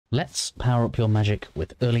Let's power up your magic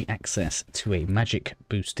with early access to a magic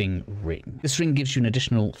boosting ring. This ring gives you an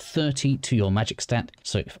additional 30 to your magic stat.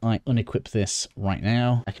 So if I unequip this right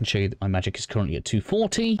now, I can show you that my magic is currently at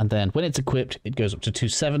 240. And then when it's equipped, it goes up to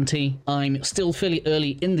 270. I'm still fairly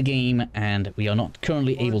early in the game and we are not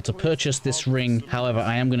currently able to purchase this ring. However,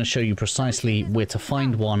 I am going to show you precisely where to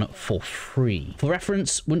find one for free. For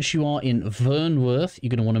reference, once you are in Vernworth, you're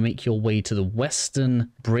going to want to make your way to the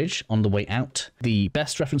western bridge on the way out. The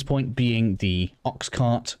best reference point being the ox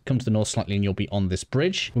cart. Come to the north slightly and you'll be on this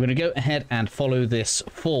bridge. We're going to go ahead and follow this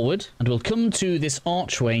forward and we'll come to this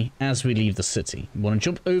archway as we leave the city. We want to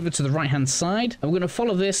jump over to the right hand side and we're going to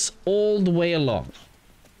follow this all the way along.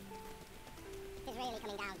 It's really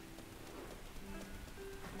coming down.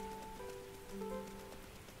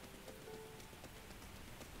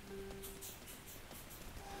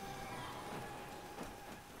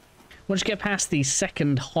 Once you get past the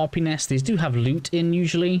second harpy nest, these do have loot in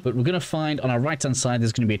usually, but we're going to find on our right hand side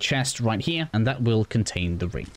there's going to be a chest right here and that will contain the ring.